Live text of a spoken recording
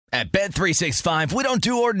At Bet365, we don't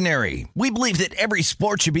do ordinary. We believe that every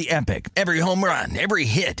sport should be epic. Every home run, every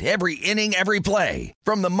hit, every inning, every play.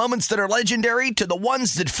 From the moments that are legendary to the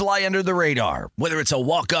ones that fly under the radar. Whether it's a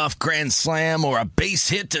walk-off grand slam or a base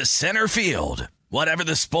hit to center field. Whatever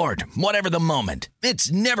the sport, whatever the moment.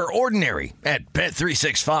 It's never ordinary at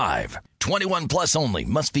Bet365. 21 plus only.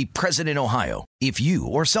 Must be present in Ohio. If you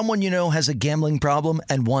or someone you know has a gambling problem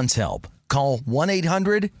and wants help, call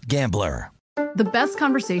 1-800-GAMBLER. The best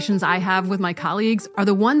conversations I have with my colleagues are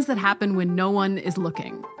the ones that happen when no one is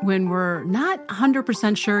looking, when we're not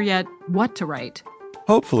 100% sure yet what to write.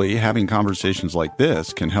 Hopefully, having conversations like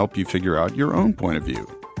this can help you figure out your own point of view.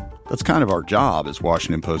 That's kind of our job as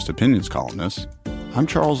Washington Post opinions columnists. I'm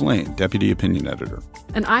Charles Lane, Deputy Opinion Editor.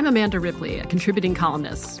 And I'm Amanda Ripley, a contributing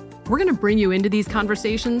columnist. We're going to bring you into these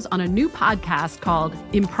conversations on a new podcast called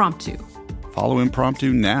Impromptu. Follow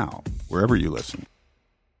Impromptu now, wherever you listen.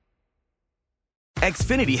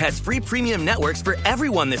 Xfinity has free premium networks for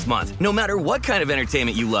everyone this month, no matter what kind of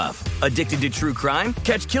entertainment you love. Addicted to true crime?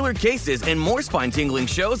 Catch killer cases and more spine-tingling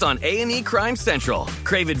shows on A&E Crime Central.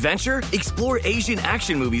 Crave adventure? Explore Asian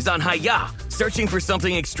action movies on Hi-YAH. Searching for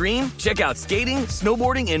something extreme? Check out skating,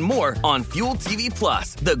 snowboarding, and more on Fuel TV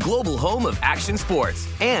Plus, the global home of action sports.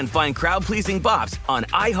 And find crowd-pleasing bops on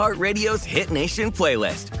iHeartRadio's Hit Nation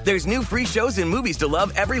playlist. There's new free shows and movies to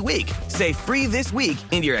love every week. Say free this week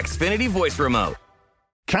in your Xfinity voice remote.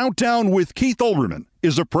 Countdown with Keith Olbermann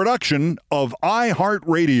is a production of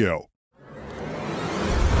iHeartRadio.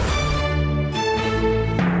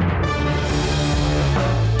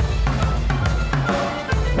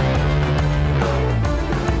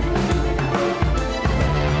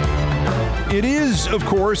 It is, of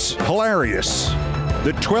course, hilarious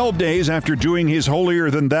that 12 days after doing his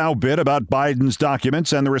holier-than-thou bit about Biden's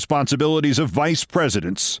documents and the responsibilities of vice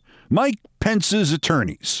presidents, Mike Pence's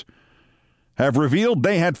attorneys have revealed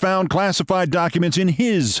they had found classified documents in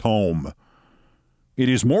his home. It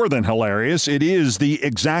is more than hilarious. It is the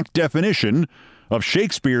exact definition of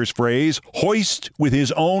Shakespeare's phrase, hoist with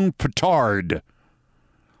his own petard.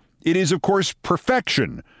 It is, of course,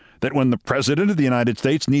 perfection that when the President of the United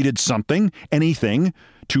States needed something, anything,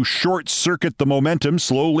 to short-circuit the momentum,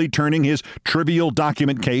 slowly turning his trivial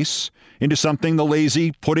document case into something the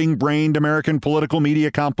lazy, pudding-brained American political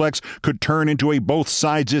media complex could turn into a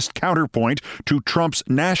both-sidesist counterpoint to Trump's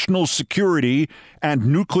national security and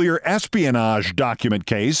nuclear espionage document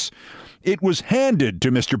case, it was handed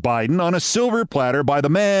to Mr. Biden on a silver platter by the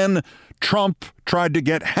man Trump tried to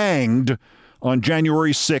get hanged on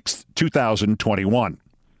January 6, 2021.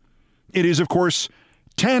 It is, of course,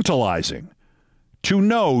 tantalizing to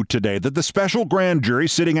know today that the special grand jury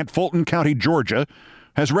sitting at Fulton County, Georgia,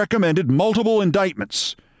 has recommended multiple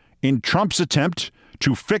indictments in Trump's attempt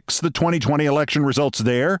to fix the 2020 election results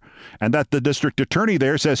there, and that the district attorney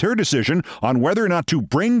there says her decision on whether or not to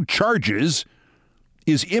bring charges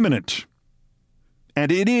is imminent.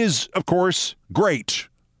 And it is, of course, great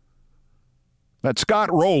that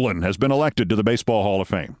Scott Rowland has been elected to the Baseball Hall of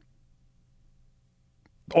Fame.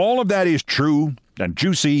 All of that is true and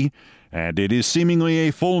juicy, and it is seemingly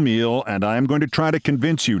a full meal, and I am going to try to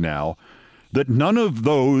convince you now that none of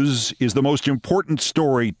those is the most important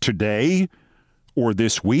story today or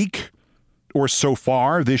this week or so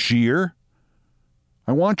far this year.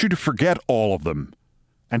 I want you to forget all of them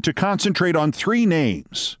and to concentrate on three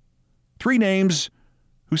names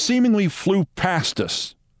who seemingly flew past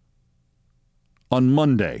us on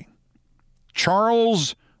Monday.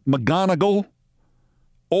 Charles McGONIGAL,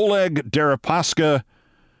 Oleg Deripaska,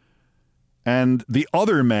 and the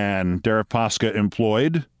other man Deripaska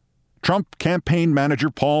employed, Trump campaign manager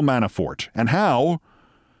Paul Manafort, and how,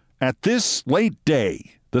 at this late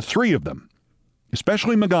day, the three of them,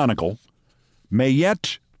 especially McGonigal, may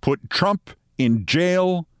yet put Trump in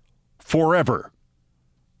jail forever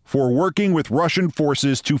for working with Russian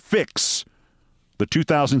forces to fix the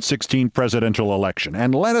 2016 presidential election.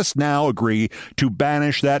 And let us now agree to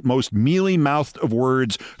banish that most mealy-mouthed of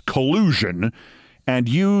words, collusion, and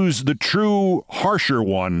use the true, harsher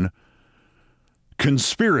one,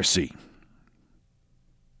 conspiracy.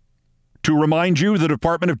 To remind you, the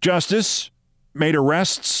Department of Justice made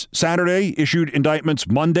arrests Saturday, issued indictments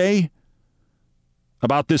Monday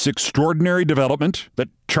about this extraordinary development that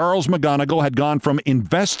Charles McGonigal had gone from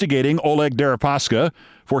investigating Oleg Deripaska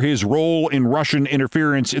for his role in Russian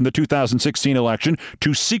interference in the 2016 election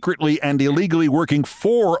to secretly and illegally working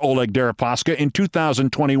for Oleg Deripaska in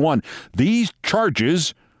 2021. These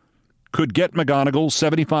charges could get McGonigal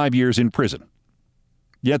 75 years in prison.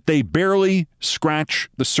 Yet they barely scratch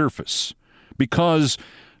the surface because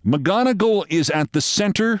McGonigal is at the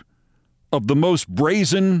center of the most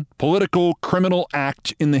brazen political criminal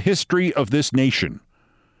act in the history of this nation.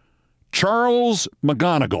 Charles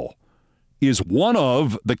McGONIGAL is one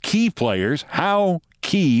of the key players, how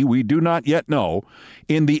key we do not yet know,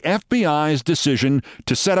 in the FBI's decision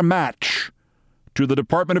to set a match to the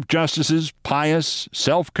Department of Justice's pious,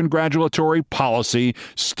 self-congratulatory policy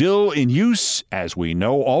still in use, as we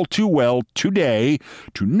know all too well today,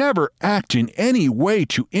 to never act in any way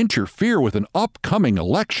to interfere with an upcoming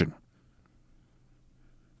election.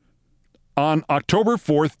 On October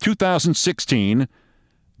 4th, 2016,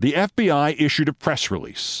 the FBI issued a press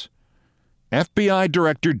release. FBI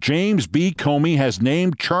Director James B. Comey has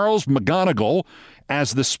named Charles McGONIGAL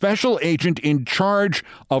as the special agent in charge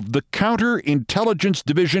of the Counterintelligence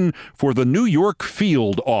Division for the New York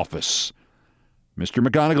Field Office. Mr.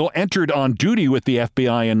 McGONIGAL entered on duty with the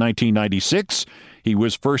FBI in 1996. He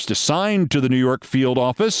was first assigned to the New York Field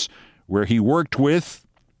Office, where he worked with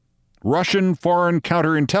Russian foreign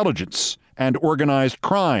counterintelligence and organized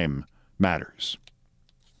crime matters.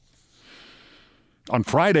 On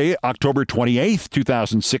Friday, October 28th,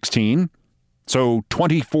 2016, so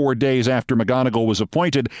 24 days after McGONIGAL was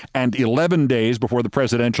appointed and 11 days before the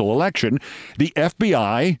presidential election, the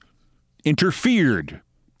FBI interfered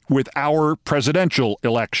with our presidential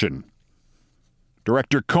election.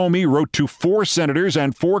 Director Comey wrote to 4 senators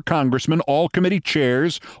and 4 congressmen, all committee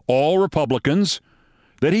chairs, all Republicans,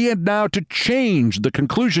 that he had now to change the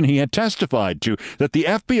conclusion he had testified to, that the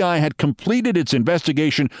FBI had completed its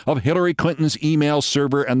investigation of Hillary Clinton's email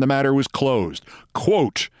server and the matter was closed.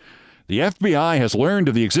 Quote, "The FBI has learned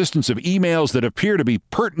of the existence of emails that appear to be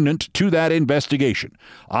pertinent to that investigation.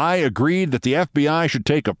 I agreed that the FBI should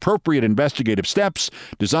take appropriate investigative steps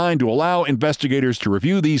designed to allow investigators to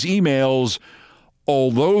review these emails,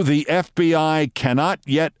 although the FBI cannot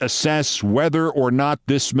yet assess whether or not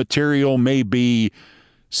this material may be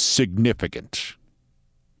significant."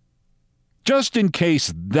 Just in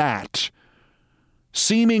case that,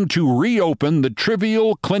 seeming to reopen the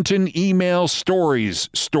trivial Clinton email stories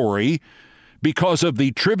story because of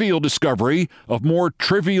the trivial discovery of more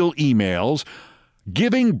trivial emails,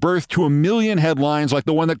 giving birth to a million headlines like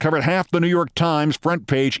the one that covered half the New York Times front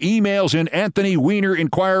page, "Emails in Anthony Weiner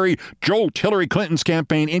inquiry jolt Hillary Clinton's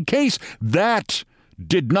campaign," in case that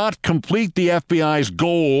did not complete the FBI's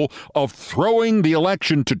goal of throwing the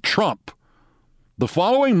election to Trump. The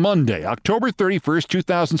following Monday, October 31st,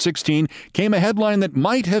 2016, came a headline that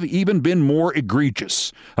might have even been more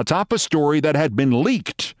egregious, atop a story that had been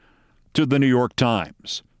leaked to the New York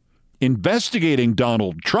Times. Investigating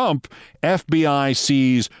Donald Trump, FBI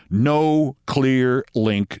sees no clear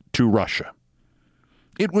link to Russia.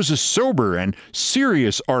 It was a sober and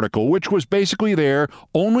serious article which was basically there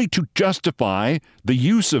only to justify the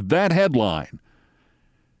use of that headline.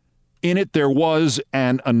 In it, there was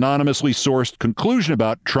an anonymously sourced conclusion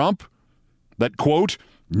about Trump that, quote,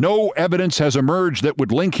 "No evidence has emerged that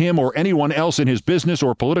would link him or anyone else in his business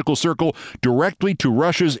or political circle directly to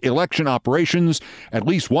Russia's election operations. At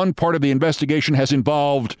least one part of the investigation has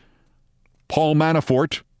involved Paul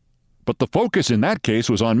Manafort." But the focus in that case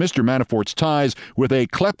was on Mr. Manafort's ties with a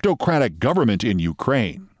kleptocratic government in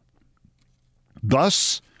Ukraine.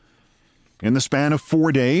 Thus, in the span of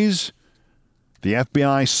 4 days, the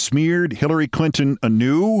FBI smeared Hillary Clinton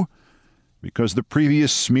anew because the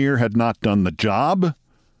previous smear had not done the job,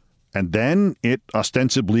 and then it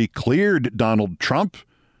ostensibly cleared Donald Trump,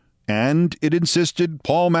 and it insisted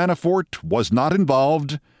Paul Manafort was not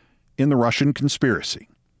involved in the Russian conspiracy.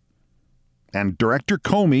 And Director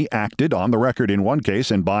Comey acted on the record in one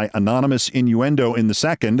case and by anonymous innuendo in the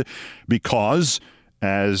second because,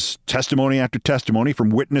 as testimony after testimony from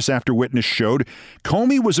witness after witness showed,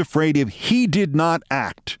 Comey was afraid if he did not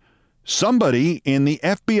act, somebody in the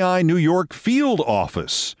FBI New York Field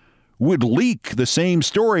Office would leak the same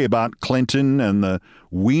story about Clinton and the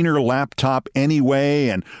Weiner laptop anyway,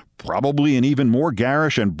 and probably in even more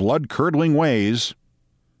garish and blood-curdling ways.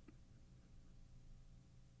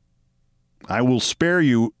 I will spare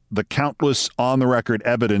you the countless on-the-record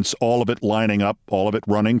evidence, all of it lining up, all of it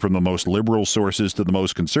running from the most liberal sources to the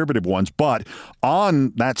most conservative ones. But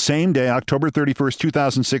on that same day, October 31st,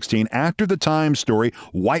 2016, after the Times story,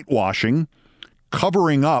 whitewashing,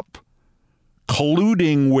 covering up,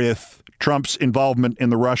 colluding with Trump's involvement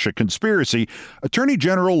in the Russia conspiracy, Attorney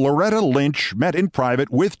General Loretta Lynch met in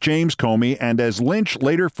private with James Comey, and as Lynch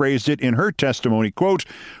later phrased it in her testimony, quote,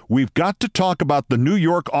 "We've got to talk about the New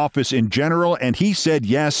York office in general," and he said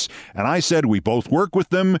yes, and I said, "We both work with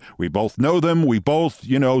them, we both know them, we both,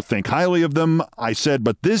 think highly of them." I said,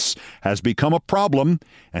 "But this has become a problem,"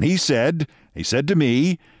 and he said to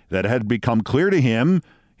me that it had become clear to him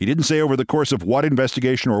He didn't say over the course of what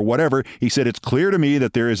investigation or whatever. He said, it's clear to me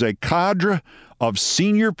that there is a cadre of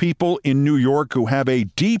senior people in New York who have a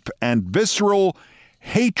deep and visceral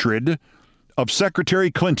hatred of Secretary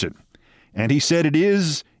Clinton. And he said it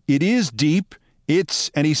is deep.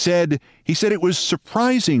 And he said it was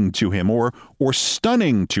surprising to him or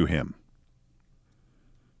stunning to him.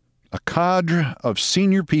 A cadre of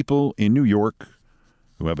senior people in New York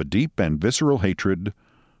who have a deep and visceral hatred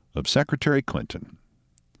of Secretary Clinton.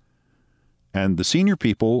 And the senior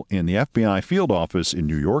people in the FBI field office in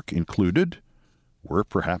New York were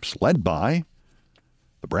perhaps led by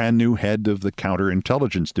the brand new head of the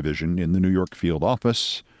counterintelligence division in the New York field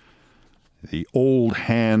office, the old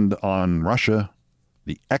hand on Russia,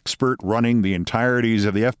 the expert running the entireties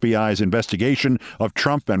of the FBI's investigation of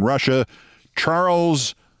Trump and Russia,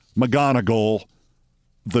 Charles McGONIGAL,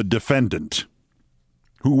 the defendant,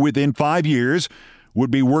 who within 5 years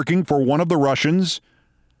would be working for one of the Russians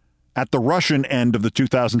at the Russian end of the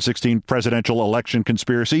 2016 presidential election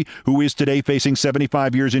conspiracy, who is today facing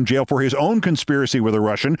 75 years in jail for his own conspiracy with a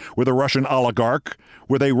Russian oligarch,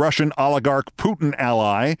 with a Russian oligarch Putin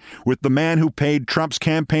ally, with the man who paid Trump's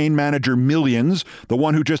campaign manager millions, the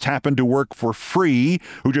one who just happened to work for free,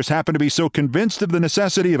 who just happened to be so convinced of the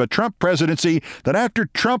necessity of a Trump presidency that after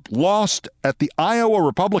Trump lost at the Iowa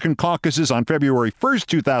Republican caucuses on February 1st,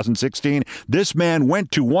 2016, this man went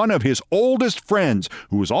to one of his oldest friends,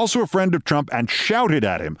 who was also a friend of Trump, and shouted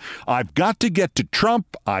at him, "I've got to get to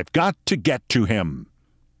Trump. I've got to get to him."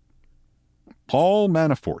 Paul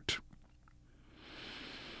Manafort.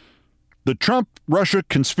 The Trump-Russia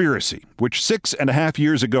conspiracy, which 6.5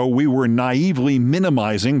 years ago we were naively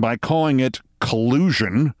minimizing by calling it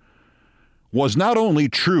collusion, is not only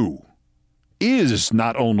true,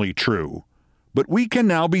 but we can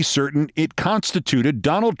now be certain it constituted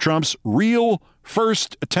Donald Trump's real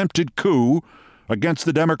first attempted coup against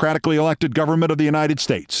the democratically elected government of the United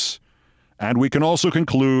States. And we can also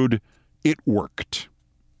conclude it worked.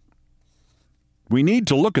 We need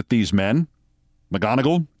to look at these men,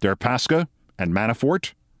 McGonigal, Deripaska, and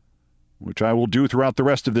Manafort, which I will do throughout the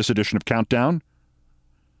rest of this edition of Countdown.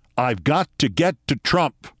 I've got to get to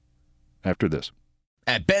Trump after this.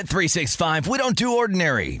 At Bet365, we don't do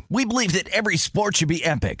ordinary. We believe that every sport should be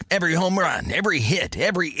epic. Every home run, every hit,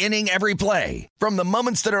 every inning, every play. From the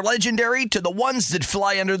moments that are legendary to the ones that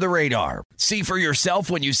fly under the radar. See for yourself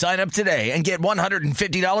when you sign up today and get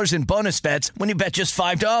 $150 in bonus bets when you bet just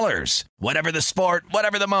 $5. Whatever the sport,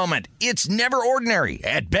 whatever the moment, it's never ordinary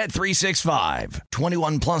at Bet365.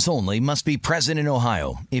 21 plus only. Must be present in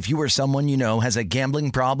Ohio. If you or someone you know has a gambling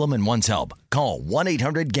problem and wants help, call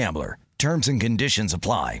 1-800-GAMBLER. Terms and conditions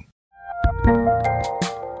apply.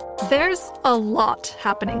 There's a lot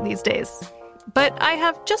happening these days, but I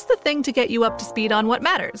have just the thing to get you up to speed on what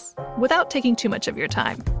matters without taking too much of your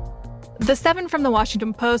time. The 7 from the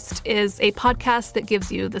Washington Post is a podcast that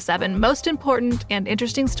gives you the 7 most important and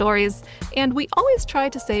interesting stories, and we always try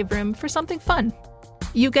to save room for something fun.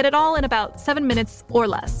 You get it all in about 7 minutes or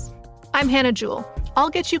less. I'm Hannah Jewell.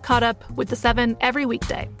 I'll get you caught up with the 7 every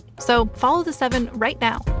weekday. So follow the 7 right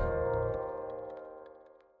now.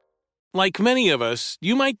 Like many of us,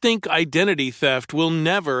 you might think identity theft will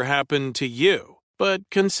never happen to you. But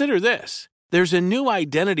consider this. There's a new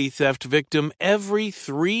identity theft victim every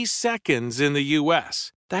 3 seconds in the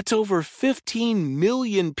U.S. That's over 15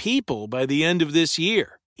 million people by the end of this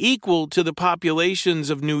year, equal to the populations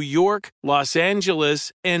of New York, Los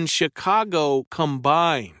Angeles, and Chicago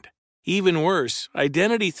combined. Even worse,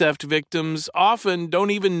 identity theft victims often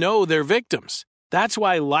don't even know they're victims. That's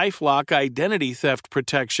why LifeLock Identity Theft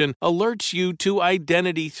Protection alerts you to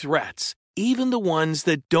identity threats, even the ones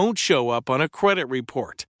that don't show up on a credit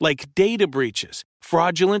report, like data breaches,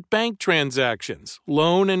 fraudulent bank transactions,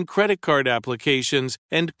 loan and credit card applications,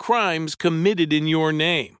 and crimes committed in your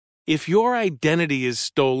name. If your identity is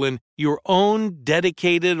stolen, your own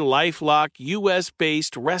dedicated LifeLock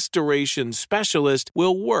U.S.-based restoration specialist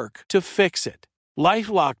will work to fix it.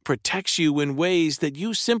 LifeLock protects you in ways that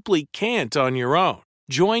you simply can't on your own.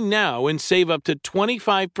 Join now and save up to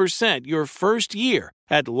 25% your first year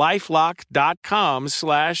at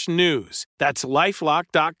LifeLock.com/news. That's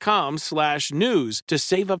LifeLock.com/news to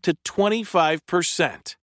save up to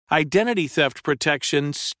 25%. Identity theft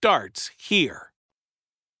protection starts here.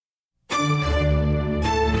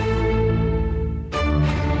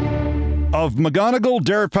 Of McGonigal,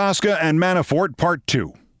 Deripaska, and Manafort, Part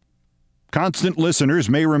 2. Constant listeners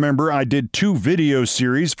may remember I did 2 video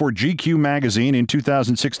series for GQ magazine in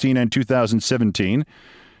 2016 and 2017.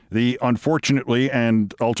 The unfortunately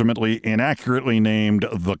and ultimately inaccurately named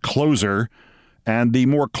The Closer, and the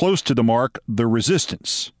more close to the mark, The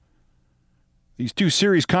Resistance. These two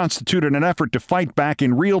series constituted an effort to fight back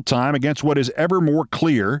in real time against what is ever more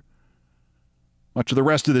clear. Much of the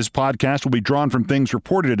rest of this podcast will be drawn from things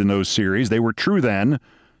reported in those series. They were true then.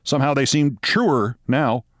 Somehow they seem truer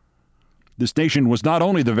now. This nation was not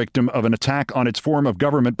only the victim of an attack on its form of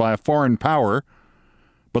government by a foreign power,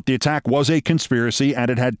 but the attack was a conspiracy, and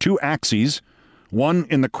it had two axes, one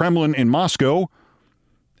in the Kremlin in Moscow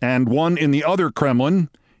and one in the other Kremlin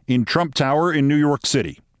in Trump Tower in New York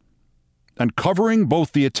City. And covering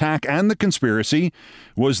both the attack and the conspiracy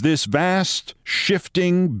was this vast,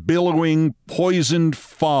 shifting, billowing, poisoned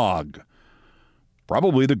fog.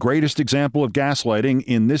 Probably the greatest example of gaslighting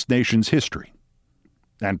in this nation's history.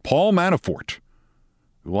 And Paul Manafort,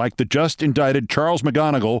 who, like the just indicted Charles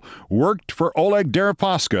McGONIGAL, worked for Oleg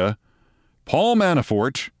Deripaska, Paul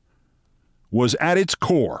Manafort was at its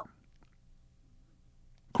core.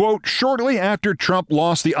 Quote, shortly after Trump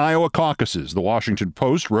lost the Iowa caucuses, the Washington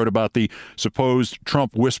Post wrote about the supposed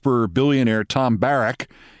Trump whisperer billionaire Tom Barrack.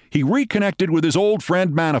 He reconnected with his old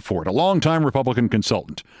friend Manafort, a longtime Republican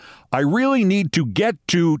consultant. I really need to get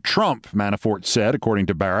to Trump, Manafort said, according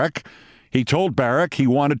to Barrack. He told Barrack he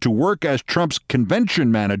wanted to work as Trump's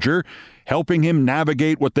convention manager, helping him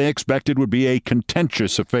navigate what they expected would be a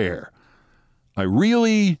contentious affair. I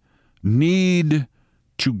really need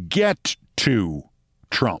to get to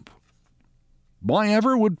Trump. Why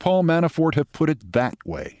ever would Paul Manafort have put it that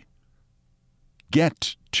way?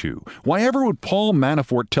 Get to. Why ever would Paul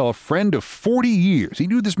Manafort tell a friend of 40 years, he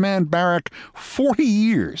knew this man Barrack 40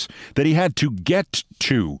 years, that he had to get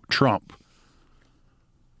to Trump?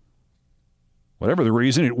 Whatever the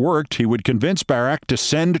reason, it worked. He would convince Barrack to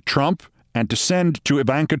send Trump and to send to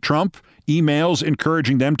Ivanka Trump emails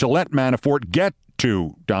encouraging them to let Manafort get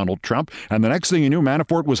to Donald Trump. And the next thing you knew,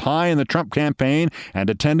 Manafort was high in the Trump campaign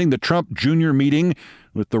and attending the Trump Jr. meeting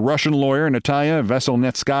with the Russian lawyer Natalia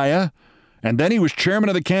Veselnitskaya. And then he was chairman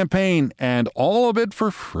of the campaign, and all of it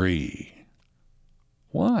for free.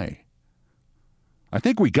 Why? I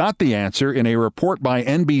think we got the answer in a report by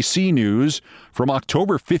NBC News from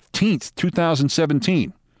October 15th,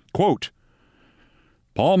 2017. Quote,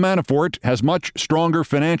 Paul Manafort has much stronger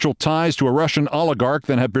financial ties to a Russian oligarch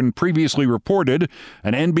than have been previously reported.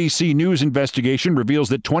 An NBC News investigation reveals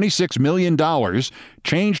that $26 million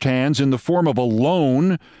changed hands in the form of a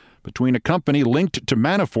loan between a company linked to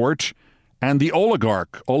Manafort and the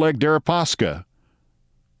oligarch, Oleg Deripaska.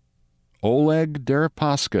 Oleg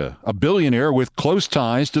Deripaska, a billionaire with close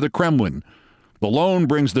ties to the Kremlin. The loan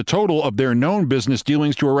brings the total of their known business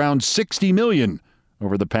dealings to around $60 million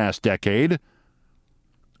over the past decade,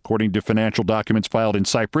 according to financial documents filed in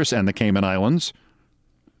Cyprus and the Cayman Islands.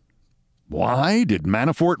 Why did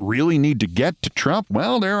Manafort really need to get to Trump?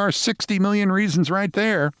 Well, there are 60 million reasons right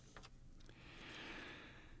there.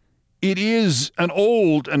 It is an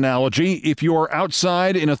old analogy. If you're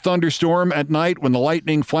outside in a thunderstorm at night when the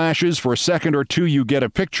lightning flashes for a second or two, you get a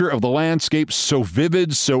picture of the landscape so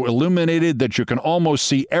vivid, so illuminated that you can almost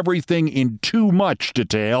see everything in too much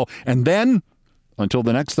detail. And then, until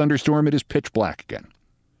the next thunderstorm, it is pitch black again.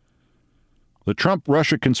 The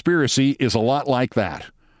Trump-Russia conspiracy is a lot like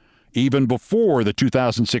that. Even before the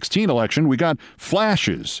 2016 election, we got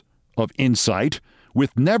flashes of insight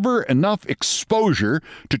with never enough exposure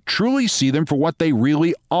to truly see them for what they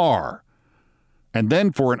really are. And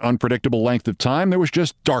then for an unpredictable length of time, there was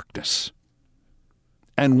just darkness.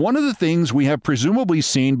 And one of the things we have presumably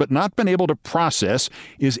seen but not been able to process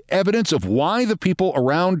is evidence of why the people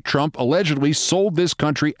around Trump allegedly sold this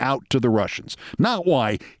country out to the Russians. Not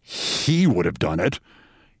why he would have done it.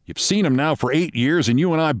 You've seen him now for 8 years, and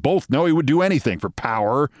you and I both know he would do anything for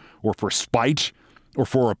power or for spite or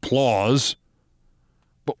for applause.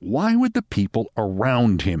 But why would the people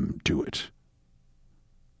around him do it?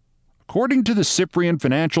 According to the Cyprian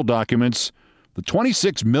financial documents, the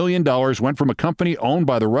 $26 million went from a company owned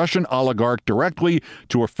by the Russian oligarch directly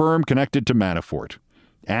to a firm connected to Manafort.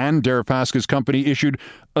 And Deripaska's company issued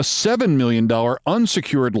a $7 million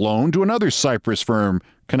unsecured loan to another Cyprus firm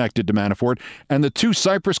connected to Manafort. And the two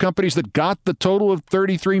Cyprus companies that got the total of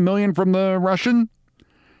 $33 million from the Russian,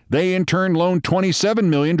 they in turn loaned $27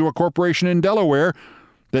 million to a corporation in Delaware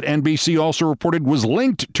that NBC also reported was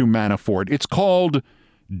linked to Manafort. It's called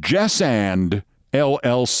Jessand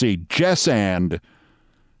LLC. Jessand.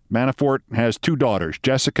 Manafort has two daughters,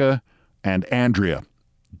 Jessica and Andrea.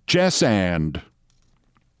 Jessand.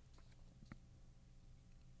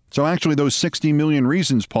 So actually those 60 million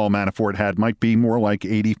reasons Paul Manafort had might be more like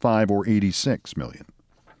 85 or 86 million.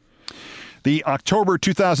 The October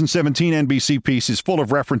 2017 NBC piece is full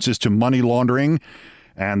of references to money laundering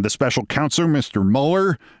And the special counsel, Mr.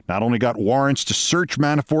 Mueller, not only got warrants to search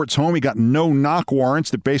Manafort's home, he got no-knock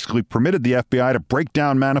warrants that basically permitted the FBI to break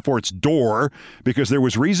down Manafort's door because there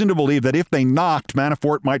was reason to believe that if they knocked,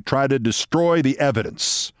 Manafort might try to destroy the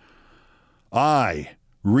evidence. I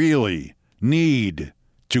really need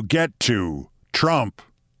to get to Trump.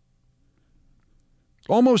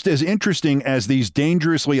 Almost as interesting as these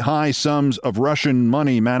dangerously high sums of Russian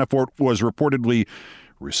money Manafort was reportedly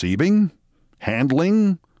receiving,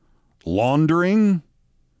 handling, laundering.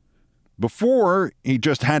 Before, he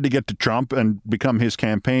just had to get to Trump and become his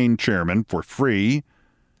campaign chairman for free,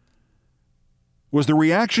 was the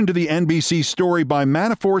reaction to the NBC story by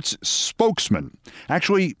Manafort's spokesman.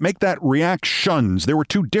 Actually, make that reactions. There were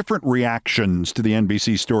two different reactions to the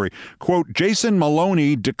NBC story. Quote, Jason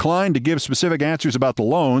Maloney declined to give specific answers about the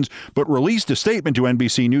loans, but released a statement to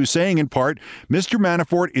NBC News saying, in part, Mr.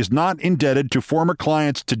 Manafort is not indebted to former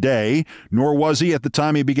clients today, nor was he at the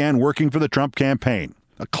time he began working for the Trump campaign.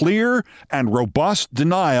 A clear and robust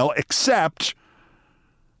denial, except,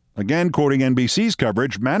 again quoting NBC's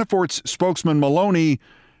coverage, Manafort's spokesman Maloney,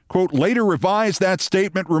 quote, later revised that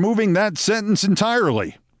statement, removing that sentence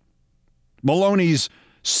entirely. Maloney's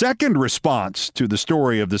second response to the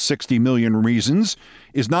story of the 60 million reasons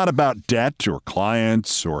is not about debt or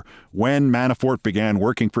clients or when Manafort began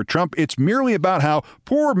working for Trump. It's merely about how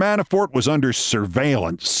poor Manafort was under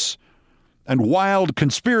surveillance and wild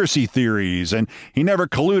conspiracy theories, and he never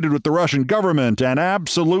colluded with the Russian government, and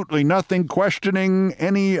absolutely nothing questioning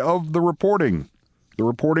any of the reporting. The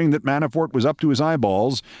reporting that Manafort was up to his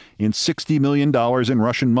eyeballs in $60 million in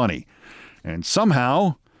Russian money, and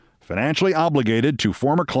somehow financially obligated to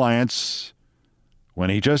former clients when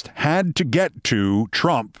he just had to get to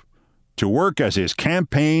Trump to work as his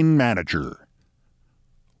campaign manager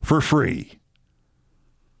for free.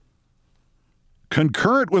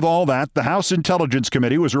 Concurrent with all that, the House Intelligence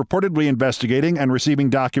Committee was reportedly investigating and receiving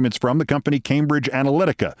documents from the company Cambridge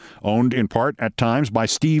Analytica, owned in part at times by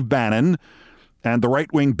Steve Bannon and the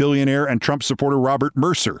right-wing billionaire and Trump supporter Robert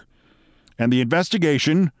Mercer. And the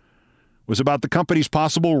investigation was about the company's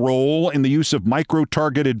possible role in the use of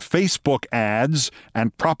micro-targeted Facebook ads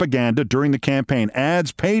and propaganda during the campaign,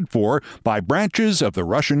 ads paid for by branches of the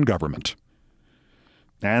Russian government.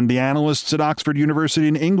 And the analysts at Oxford University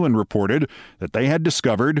in England reported that they had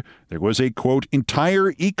discovered there was a, quote,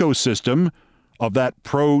 entire ecosystem of that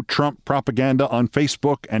pro-Trump propaganda on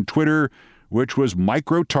Facebook and Twitter, which was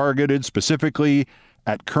micro-targeted specifically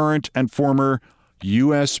at current and former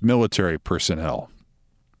U.S. military personnel.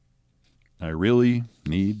 I really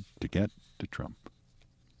need to get to Trump.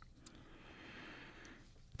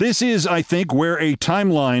 This is, I think, where a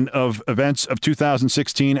timeline of events of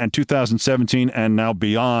 2016 and 2017 and now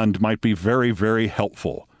beyond might be very, very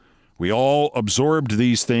helpful. We all absorbed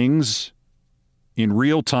these things in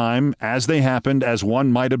real time as they happened, as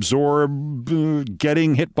one might absorb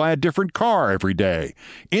getting hit by a different car every day.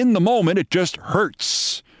 In the moment, it just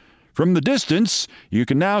hurts. From the distance, you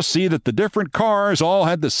can now see that the different cars all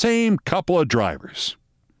had the same couple of drivers.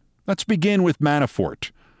 Let's begin with Manafort.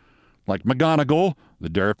 Like McGONIGAL, the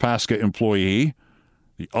Deripaska employee,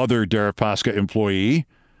 the other Deripaska employee,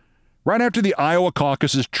 right after the Iowa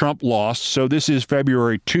caucuses, Trump lost, so this is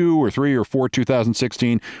February 2 or 3 or 4,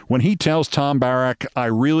 2016, when he tells Tom Barrack, I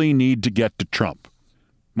really need to get to Trump.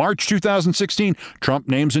 March 2016, Trump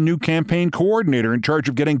names a new campaign coordinator in charge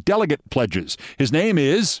of getting delegate pledges. His name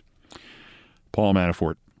is Paul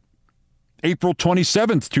Manafort. April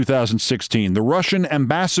 27, 2016, the Russian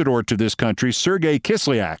ambassador to this country, Sergei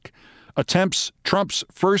Kislyak, attempts Trump's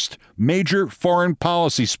first major foreign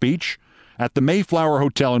policy speech at the Mayflower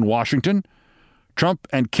Hotel in Washington. Trump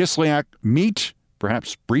and Kislyak meet,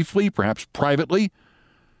 perhaps briefly, perhaps privately.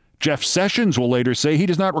 Jeff Sessions will later say he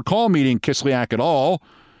does not recall meeting Kislyak at all,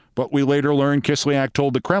 but we later learn Kislyak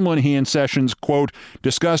told the Kremlin he and Sessions, quote,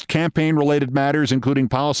 discussed campaign-related matters, including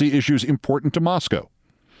policy issues important to Moscow.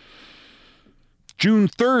 June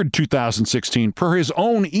 3rd, 2016, per his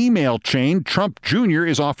own email chain, Trump Jr.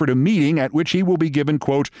 is offered a meeting at which he will be given,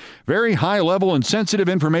 quote, very high-level and sensitive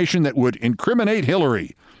information that would incriminate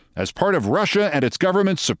Hillary as part of Russia and its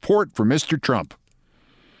government's support for Mr. Trump.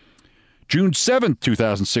 June 7th,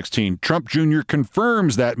 2016, Trump Jr.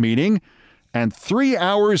 confirms that meeting, and 3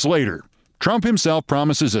 hours later, Trump himself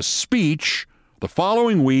promises a speech the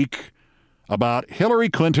following week about Hillary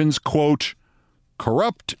Clinton's, quote,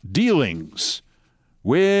 corrupt dealings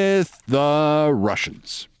with the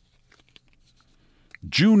Russians.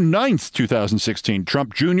 June 9th, 2016,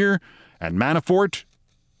 Trump Jr. and Manafort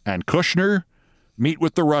and Kushner meet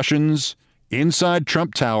with the Russians inside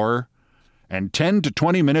Trump Tower, and 10 to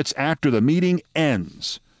 20 minutes after the meeting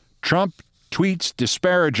ends, Trump tweets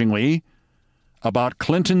disparagingly about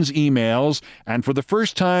Clinton's emails, and for the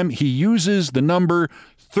first time, he uses the number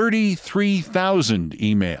 33,000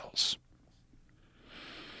 emails.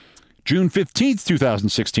 June 15th,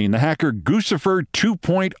 2016, the hacker Guccifer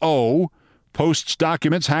 2.0 posts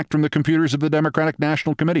documents hacked from the computers of the Democratic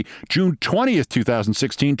National Committee. June 20th,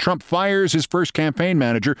 2016, Trump fires his first campaign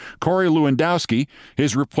manager, Corey Lewandowski.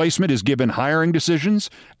 His replacement is given hiring decisions,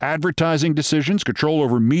 advertising decisions, control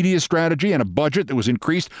over media strategy, and a budget that was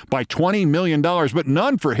increased by $20 million, but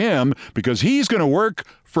none for him because he's going to work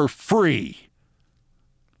for free.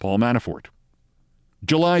 Paul Manafort.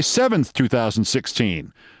 July 7th,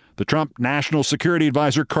 2016. The Trump National Security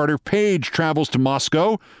Advisor Carter Page travels to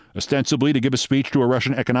Moscow, ostensibly to give a speech to a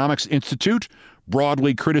Russian Economics Institute,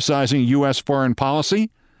 broadly criticizing U.S. foreign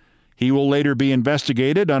policy. He will later be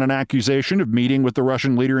investigated on an accusation of meeting with the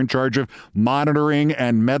Russian leader in charge of monitoring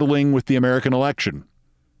and meddling with the American election.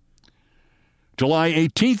 July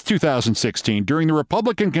 18th, 2016, during the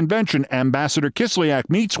Republican convention, Ambassador Kislyak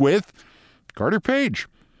meets with Carter Page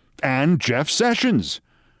and Jeff Sessions.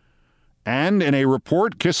 And in a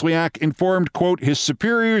report, Kislyak informed, quote, his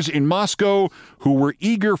superiors in Moscow who were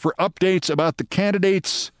eager for updates about the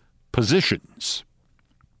candidates' positions.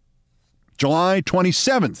 July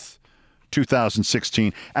 27th,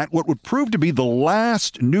 2016, at what would prove to be the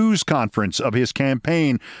last news conference of his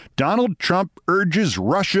campaign, Donald Trump urges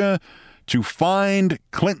Russia to find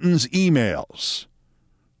Clinton's emails.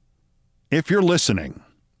 If you're listening,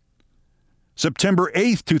 September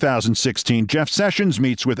 8th, 2016, Jeff Sessions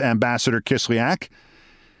meets with Ambassador Kislyak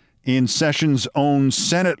in Sessions' own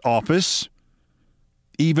Senate office.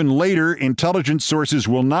 Even later, intelligence sources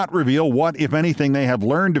will not reveal what, if anything, they have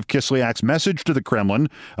learned of Kislyak's message to the Kremlin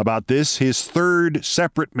about this, his third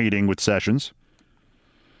separate meeting with Sessions.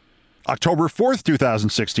 October 4th,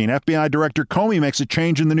 2016, FBI Director Comey makes a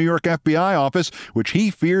change in the New York FBI office, which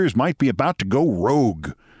he fears might be about to go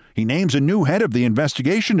rogue. He names a new head of the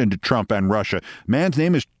investigation into Trump and Russia. Man's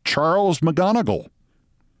name is Charles McGONIGAL.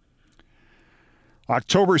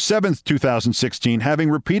 October 7th, 2016, having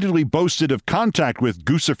repeatedly boasted of contact with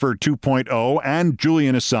Guccifer 2.0 and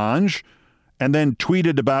Julian Assange, and then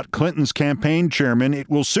tweeted about Clinton's campaign chairman, it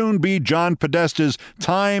will soon be John Podesta's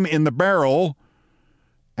time in the barrel,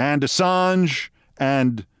 and Assange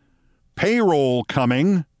and payroll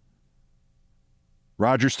coming.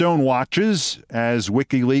 Roger Stone watches as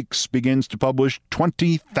WikiLeaks begins to publish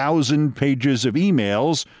 20,000 pages of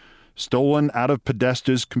emails stolen out of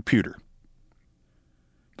Podesta's computer.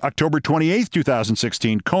 October 28th,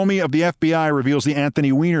 2016, Comey of the FBI reveals the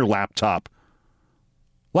Anthony Weiner laptop.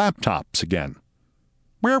 Laptops again.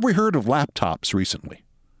 Where have we heard of laptops recently?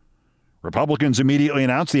 Republicans immediately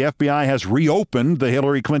announced the FBI has reopened the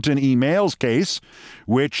Hillary Clinton emails case,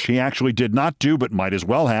 which he actually did not do but might as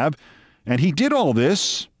well have. And he did all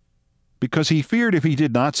this because he feared if he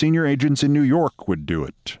did not, senior agents in New York would do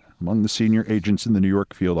it. Among the senior agents in the New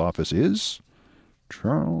York field office is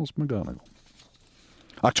Charles McGonigal.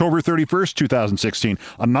 October 31st, 2016,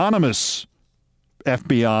 anonymous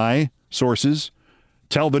FBI sources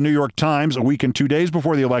tell the New York Times a week and 2 days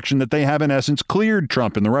before the election that they have, in essence, cleared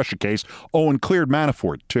Trump in the Russia case. Oh, and cleared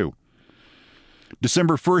Manafort, too.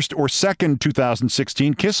 December 1st or 2nd,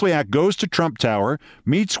 2016, Kislyak goes to Trump Tower,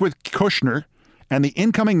 meets with Kushner and the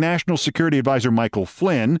incoming National Security Advisor Michael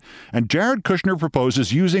Flynn, and Jared Kushner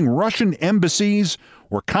proposes using Russian embassies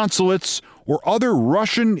or consulates or other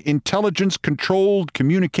Russian intelligence-controlled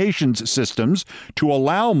communications systems to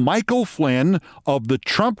allow Michael Flynn of the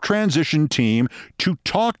Trump transition team to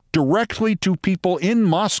talk directly to people in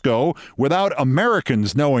Moscow without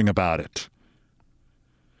Americans knowing about it.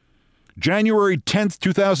 January 10th,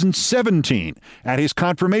 2017, at his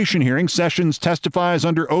confirmation hearing, Sessions testifies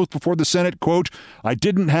under oath before the Senate, quote, I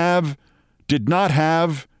did not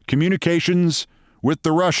have communications with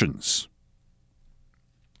the Russians.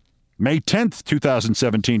 May 10th,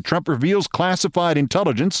 2017, Trump reveals classified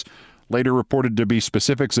intelligence, later reported to be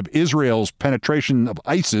specifics of Israel's penetration of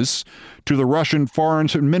ISIS, to the Russian Foreign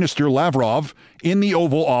Minister Lavrov in the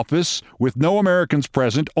Oval Office with no Americans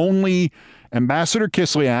present, only Ambassador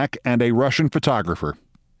Kislyak and a Russian photographer.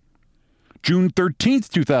 June 13th,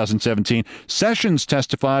 2017, Sessions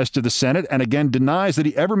testifies to the Senate and again denies that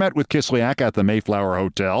he ever met with Kislyak at the Mayflower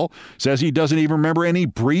Hotel, says he doesn't even remember any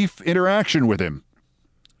brief interaction with him.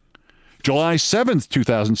 July 7th,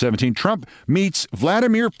 2017, Trump meets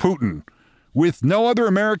Vladimir Putin with no other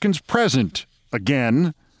Americans present,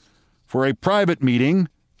 again, for a private meeting,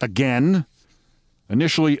 again,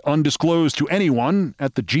 initially undisclosed to anyone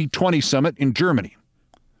at the G20 summit in Germany.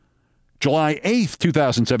 July 8th,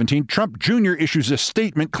 2017, Trump Jr. issues a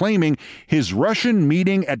statement claiming his Russian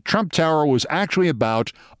meeting at Trump Tower was actually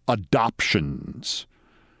about adoptions.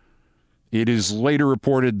 It is later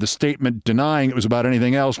reported the statement denying it was about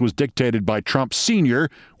anything else was dictated by Trump Sr.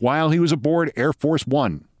 while he was aboard Air Force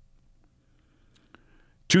One.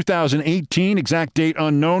 2018, exact date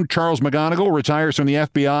unknown, Charles McGONIGAL retires from the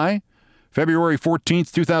FBI. February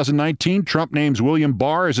 14th, 2019, Trump names William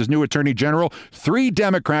Barr as his new attorney general. 3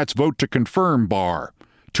 Democrats vote to confirm Barr.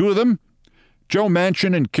 2 of them, Joe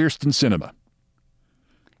Manchin and Kyrsten Sinema.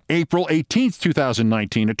 April 18th,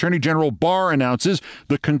 2019, Attorney General Barr announces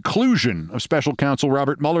the conclusion of Special Counsel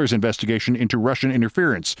Robert Mueller's investigation into Russian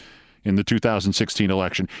interference in the 2016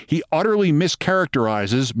 election. He utterly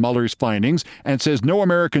mischaracterizes Mueller's findings and says no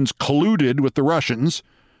Americans colluded with the Russians.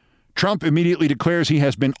 Trump immediately declares he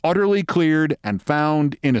has been utterly cleared and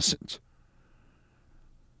found innocent.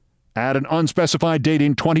 At an unspecified date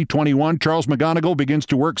in 2021, Charles McGonigal begins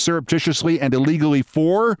to work surreptitiously and illegally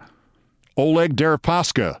for Oleg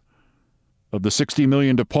Deripaska of the $60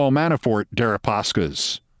 million to Paul Manafort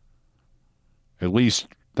Deripaskas. At least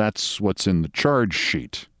that's what's in the charge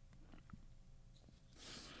sheet.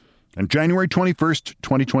 On January 21st,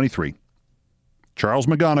 2023, Charles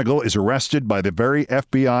McGonigal is arrested by the very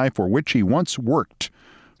FBI for which he once worked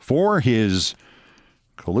for his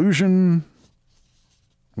collusion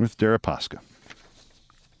with Deripaska.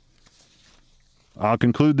 I'll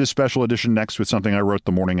conclude this special edition next with something I wrote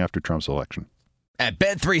the morning after Trump's election. At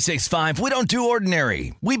Bet365, we don't do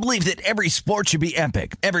ordinary. We believe that every sport should be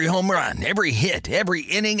epic. Every home run, every hit, every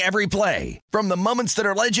inning, every play. From the moments that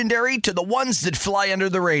are legendary to the ones that fly under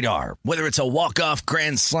the radar. Whether it's a walk-off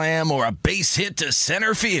grand slam or a base hit to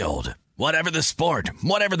center field. Whatever the sport,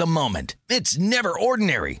 whatever the moment. It's never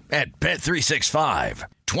ordinary at Bet365.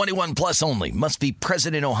 21 plus only. Must be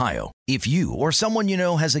present in Ohio. If you or someone you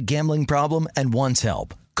know has a gambling problem and wants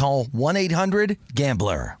help, call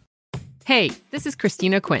 1-800-GAMBLER. Hey, this is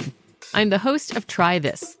Christina Quinn. I'm the host of Try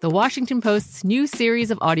This, the Washington Post's new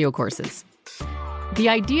series of audio courses. The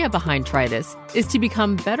idea behind Try This is to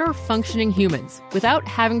become better functioning humans without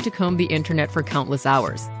having to comb the internet for countless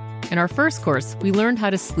hours. In our first course, we learned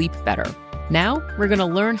how to sleep better. Now, we're going to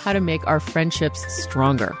learn how to make our friendships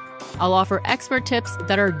stronger. I'll offer expert tips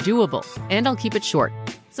that are doable, and I'll keep it short.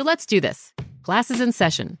 So let's do this. Class is in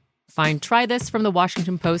session. Find Try This from the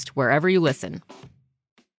Washington Post wherever you listen.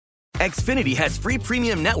 Xfinity has free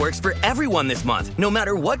premium networks for everyone this month, no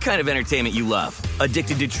matter what kind of entertainment you love.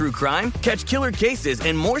 Addicted to true crime? Catch killer cases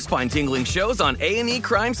and more spine-tingling shows on A&E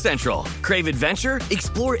Crime Central. Crave adventure?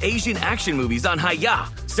 Explore Asian action movies on Hi-Ya.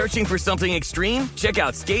 Searching for something extreme? Check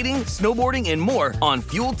out skating, snowboarding, and more on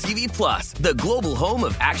Fuel TV Plus, the global home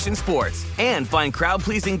of action sports. And find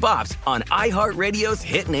crowd-pleasing bops on iHeartRadio's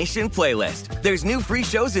Hit Nation playlist. There's new free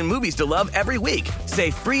shows and movies to love every week. Say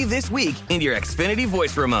free this week in your Xfinity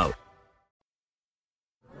voice remote.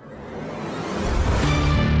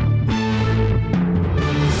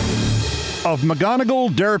 Of McGonigal,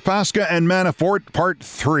 Deripaska, and Manafort, Part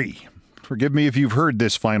 3. Forgive me if you've heard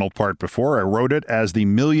this final part before. I wrote it as the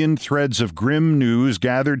million threads of grim news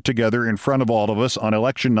gathered together in front of all of us on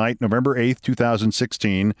election night, November 8th,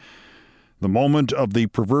 2016, the moment of the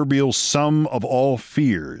proverbial sum of all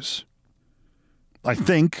fears. I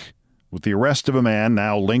think, with the arrest of a man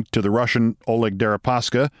now linked to the Russian Oleg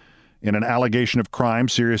Deripaska in an allegation of crime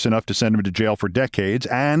serious enough to send him to jail for decades,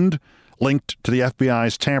 and linked to the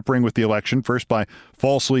FBI's tampering with the election, first by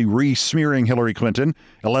falsely re-smearing Hillary Clinton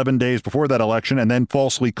 11 days before that election and then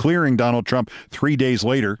falsely clearing Donald Trump 3 days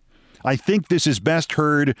later. I think this is best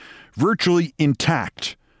heard virtually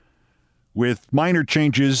intact, with minor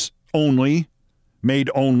changes only,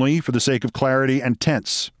 made only for the sake of clarity and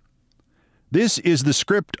tense. This is the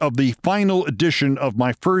script of the final edition of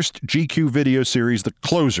my first GQ video series, The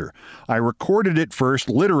Closer. I recorded it first,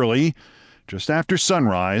 literally, just after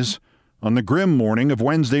sunrise, on the grim morning of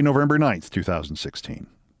Wednesday, November 9th, 2016.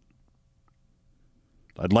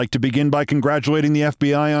 I'd like to begin by congratulating the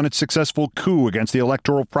FBI on its successful coup against the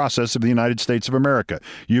electoral process of the United States of America.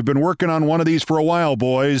 You've been working on one of these for a while,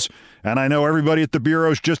 boys, and I know everybody at the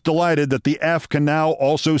Bureau is just delighted that the F can now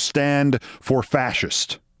also stand for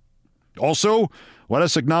fascist. Also, let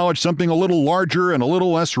us acknowledge something a little larger and a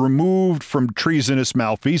little less removed from treasonous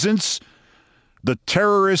malfeasance. The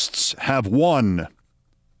terrorists have won.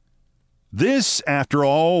 This, after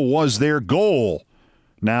all, was their goal,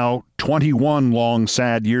 now 21 long,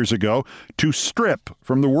 sad years ago, to strip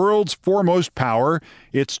from the world's foremost power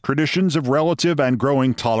its traditions of relative and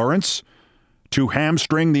growing tolerance, to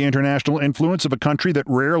hamstring the international influence of a country that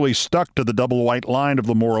rarely stuck to the double white line of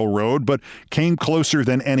the moral road, but came closer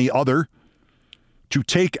than any other, to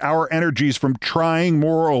take our energies from trying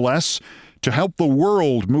more or less to help the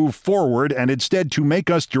world move forward and instead to make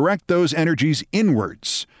us direct those energies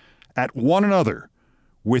inwards at one another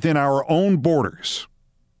within our own borders,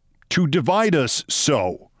 to divide us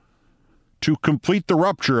so, to complete the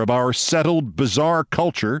rupture of our settled, bizarre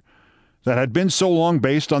culture that had been so long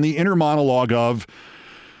based on the inner monologue of,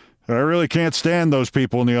 I really can't stand those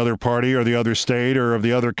people in the other party or the other state or of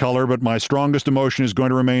the other color, but my strongest emotion is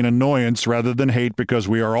going to remain annoyance rather than hate because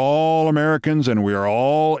we are all Americans and we are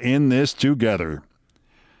all in this together.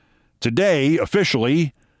 Today,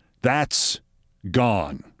 officially, that's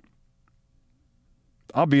gone.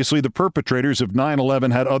 Obviously, the perpetrators of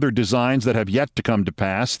 9/11 had other designs that have yet to come to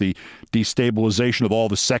pass, the destabilization of all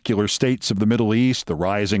the secular states of the Middle East, the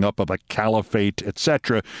rising up of a caliphate,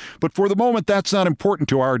 etc. But for the moment, that's not important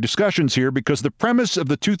to our discussions here because the premise of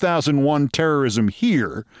the 2001 terrorism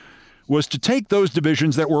here was to take those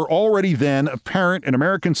divisions that were already then apparent in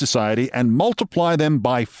American society and multiply them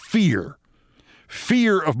by fear.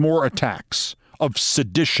 Fear of more attacks, of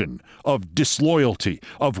sedition, of disloyalty,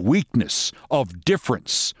 of weakness, of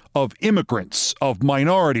difference, of immigrants, of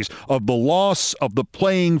minorities, of the loss of the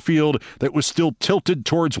playing field that was still tilted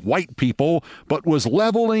towards white people, but was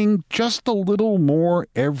leveling just a little more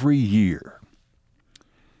every year.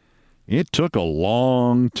 It took a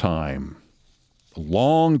long time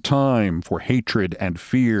for hatred and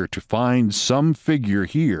fear to find some figure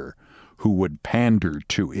here who would pander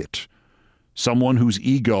to it. Someone whose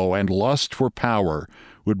ego and lust for power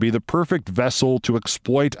would be the perfect vessel to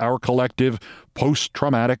exploit our collective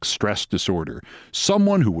post-traumatic stress disorder.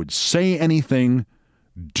 Someone who would say anything,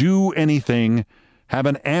 do anything, have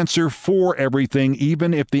an answer for everything,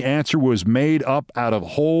 even if the answer was made up out of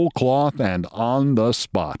whole cloth and on the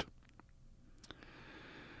spot.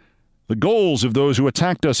 The goals of those who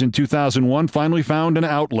attacked us in 2001 finally found an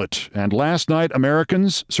outlet, and last night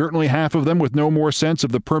Americans, certainly half of them with no more sense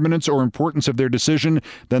of the permanence or importance of their decision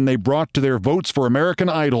than they brought to their votes for American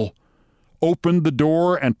Idol, opened the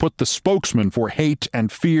door and put the spokesman for hate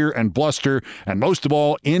and fear and bluster, and most of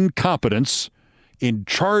all, incompetence, in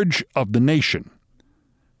charge of the nation.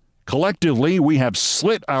 Collectively, we have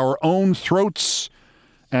slit our own throats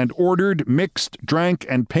and ordered, mixed, drank,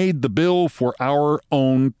 and paid the bill for our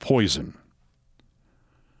own poison.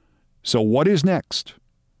 So what is next?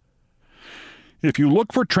 If you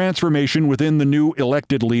look for transformation within the new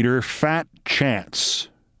elected leader, fat chance.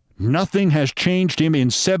 Nothing has changed him in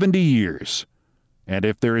 70 years. And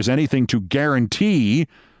if there is anything to guarantee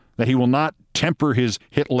that he will not temper his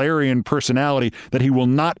Hitlerian personality, that he will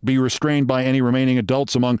not be restrained by any remaining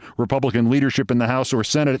adults among Republican leadership in the House or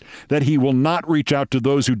Senate, that he will not reach out to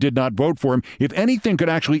those who did not vote for him, if anything could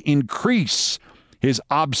actually increase his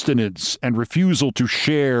obstinance and refusal to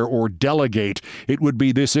share or delegate, it would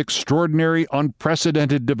be this extraordinary,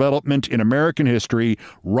 unprecedented development in American history.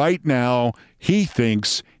 Right now, he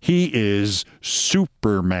thinks he is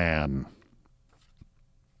Superman.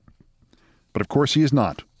 But of course he is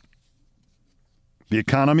not. The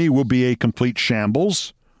economy will be a complete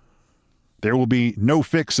shambles. There will be no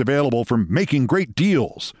fix available for making great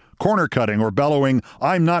deals, corner cutting, or bellowing,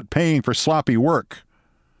 I'm not paying for sloppy work.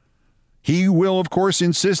 He will, of course,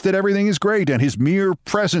 insist that everything is great, and his mere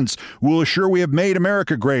presence will assure we have made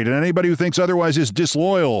America great, and anybody who thinks otherwise is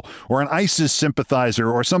disloyal, or an ISIS sympathizer,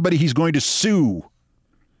 or somebody he's going to sue.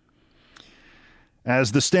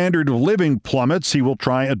 As the standard of living plummets, he will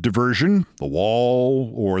try a diversion, the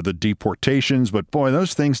wall, or the deportations, but boy,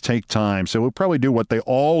 those things take time, so he'll probably do what they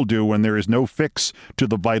all do when there is no fix to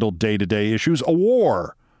the vital day-to-day issues, a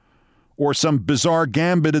war, or some bizarre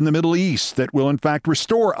gambit in the Middle East that will in fact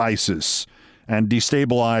restore ISIS and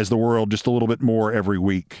destabilize the world just a little bit more every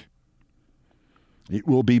week. It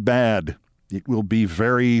will be bad. It will be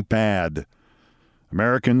very bad.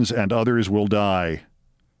 Americans and others will die.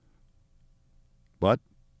 But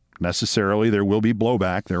necessarily there will be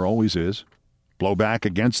blowback. There always is. Blowback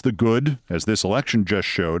against the good, as this election just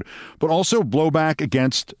showed, but also blowback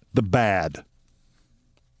against the bad.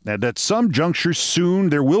 And at some juncture soon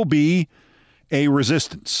there will be a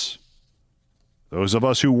resistance. Those of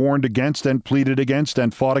us who warned against and pleaded against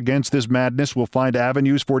and fought against this madness will find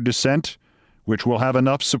avenues for dissent, which will have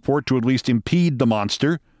enough support to at least impede the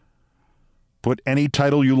monster. Put any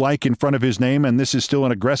title you like in front of his name, and this is still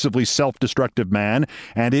an aggressively self-destructive man,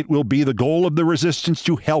 and it will be the goal of the resistance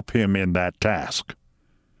to help him in that task.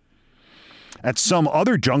 At some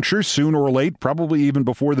other juncture, soon or late, probably even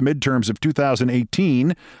before the midterms of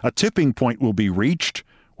 2018, a tipping point will be reached,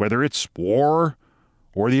 whether it's war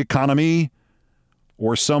or the economy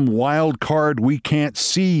or some wild card we can't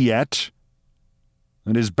see yet.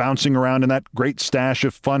 and is bouncing around in that great stash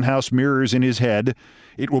of funhouse mirrors in his head.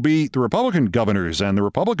 It will be the Republican governors and the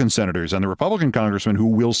Republican senators and the Republican congressmen who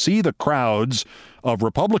will see the crowds of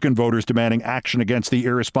Republican voters demanding action against the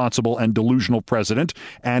irresponsible and delusional president,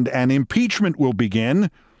 and an impeachment will begin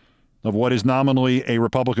of what is nominally a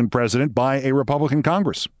Republican president by a Republican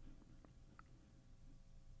Congress.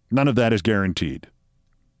 None of that is guaranteed.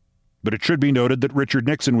 But it should be noted that Richard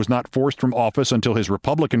Nixon was not forced from office until his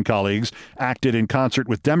Republican colleagues acted in concert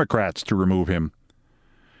with Democrats to remove him.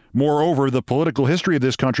 Moreover, the political history of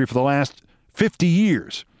this country for the last 50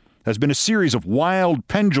 years has been a series of wild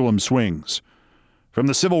pendulum swings. From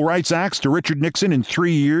the Civil Rights Acts to Richard Nixon in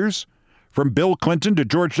 3 years, from Bill Clinton to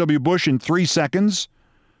George W. Bush in 3 seconds,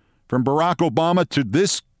 from Barack Obama to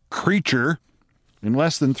this creature in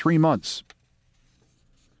less than 3 months.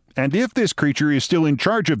 And if this creature is still in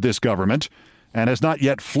charge of this government and has not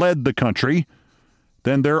yet fled the country,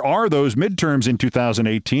 then there are those midterms in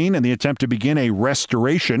 2018 and the attempt to begin a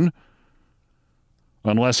restoration,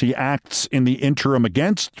 unless he acts in the interim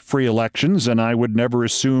against free elections, and I would never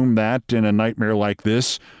assume that in a nightmare like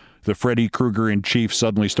this, the Freddy Krueger in chief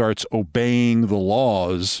suddenly starts obeying the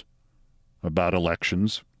laws about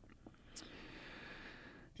elections.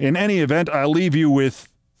 In any event, I'll leave you with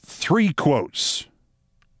 3 quotes.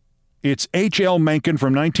 It's H.L. Mencken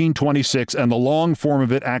from 1926, and the long form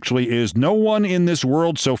of it actually is, "No one in this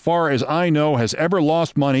world, so far as I know, has ever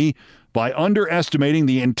lost money by underestimating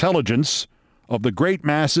the intelligence of the great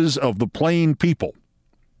masses of the plain people."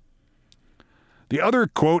 The other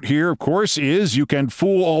quote here, of course, is, "You can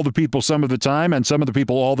fool all the people some of the time and some of the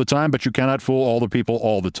people all the time, but you cannot fool all the people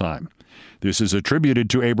all the time." This is attributed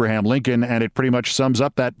to Abraham Lincoln, and it pretty much sums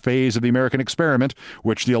up that phase of the American experiment,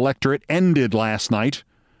 which the electorate ended last night,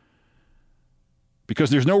 because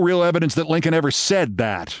there's no real evidence that Lincoln ever said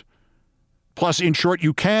that. Plus, in short,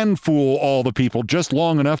 you can fool all the people just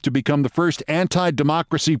long enough to become the first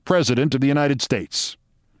anti-democracy president of the United States.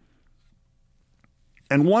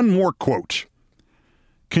 And one more quote.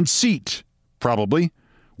 Conceit, probably.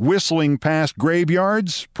 Whistling past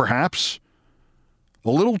graveyards, perhaps. A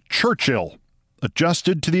little Churchill,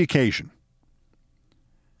 adjusted to the occasion.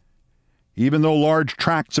 Even though large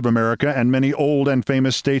tracts of America and many old and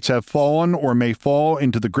famous states have fallen or may fall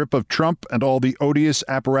into the grip of Trump and all the odious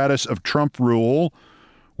apparatus of Trump rule,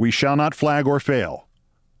 we shall not flag or fail.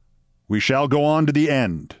 We shall go on to the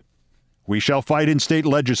end. We shall fight in state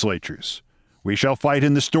legislatures. We shall fight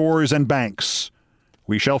in the stores and banks.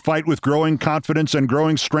 We shall fight with growing confidence and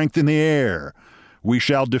growing strength in the air. We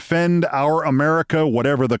shall defend our America,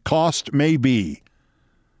 whatever the cost may be.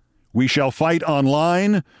 We shall fight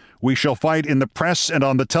online. We shall fight in the press and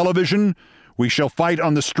on the television. We shall fight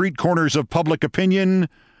on the street corners of public opinion.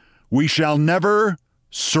 We shall never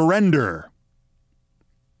surrender.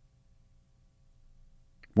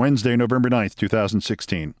 Wednesday, November 9th,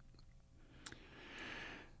 2016.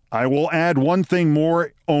 I will add one thing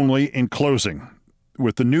more only in closing.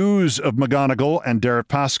 With the news of McGONIGAL and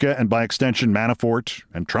Deripaska and by extension Manafort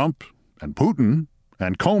and Trump and Putin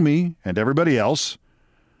and Comey and everybody else,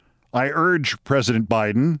 I urge President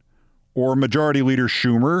Biden or Majority Leader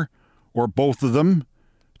Schumer or both of them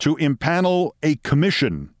to impanel a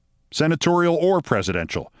commission, senatorial or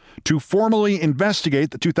presidential, to formally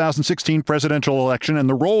investigate the 2016 presidential election and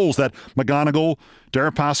the roles that McGonigal,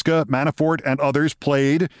 Deripaska, Manafort, and others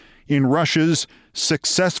played in Russia's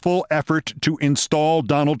successful effort to install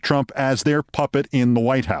Donald Trump as their puppet in the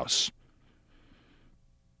White House.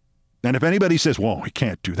 And if anybody says, well, we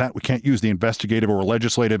can't do that, we can't use the investigative or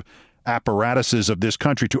legislative apparatuses of this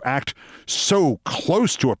country to act so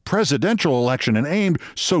close to a presidential election and aimed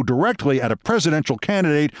so directly at a presidential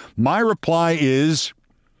candidate, my reply is,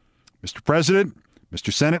 Mr. President,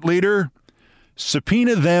 Mr. Senate Leader,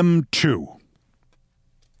 subpoena them too.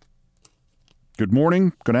 Good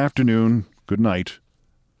morning, good afternoon, good night,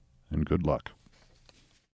 and good luck.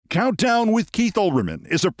 Countdown with Keith Olbermann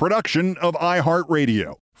is a production of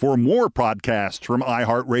iHeartRadio. For more podcasts from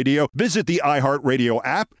iHeartRadio, visit the iHeartRadio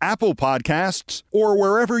app, Apple Podcasts, or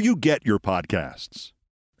wherever you get your podcasts.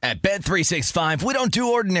 At Bet365, we don't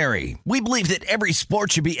do ordinary. We believe that every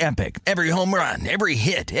sport should be epic. Every home run, every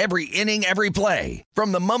hit, every inning, every play.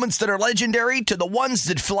 From the moments that are legendary to the ones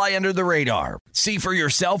that fly under the radar. See for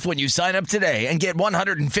yourself when you sign up today and get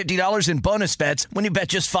 $150 in bonus bets when you bet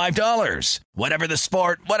just $5. Whatever the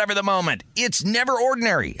sport, whatever the moment, it's never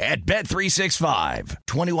ordinary at Bet365.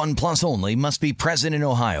 21 plus only. Must be present in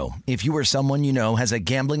Ohio. If you or someone you know has a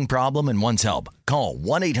gambling problem and wants help, call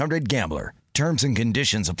 1-800-GAMBLER. Terms and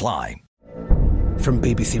conditions apply. From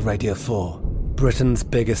BBC Radio 4, Britain's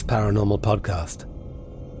biggest paranormal podcast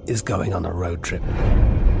is going on a road trip.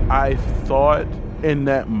 I thought In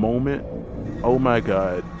that moment, oh my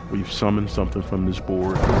God, we've summoned something from this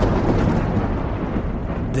board.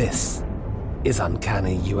 This is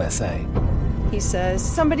Uncanny USA. He says,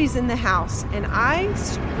 somebody's in the house, and I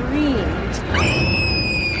screamed.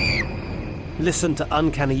 Listen to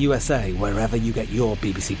Uncanny USA wherever you get your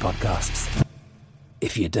BBC podcasts,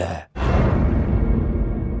 if you dare.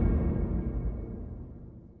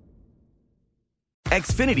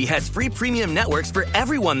 Xfinity has free premium networks for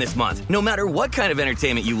everyone this month, no matter what kind of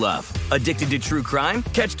entertainment you love. Addicted to true crime?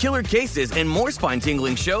 Catch killer cases and more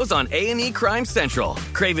spine-tingling shows on A&E Crime Central.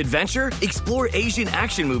 Crave adventure? Explore Asian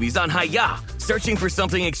action movies on Hi-Ya. Searching for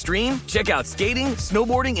something extreme? Check out skating,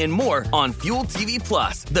 snowboarding, and more on Fuel TV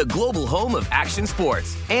Plus, the global home of action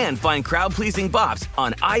sports. And find crowd-pleasing bops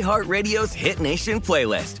on iHeartRadio's Hit Nation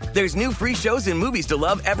playlist. There's new free shows and movies to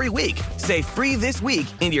love every week. Say free this week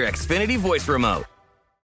in your Xfinity voice remote.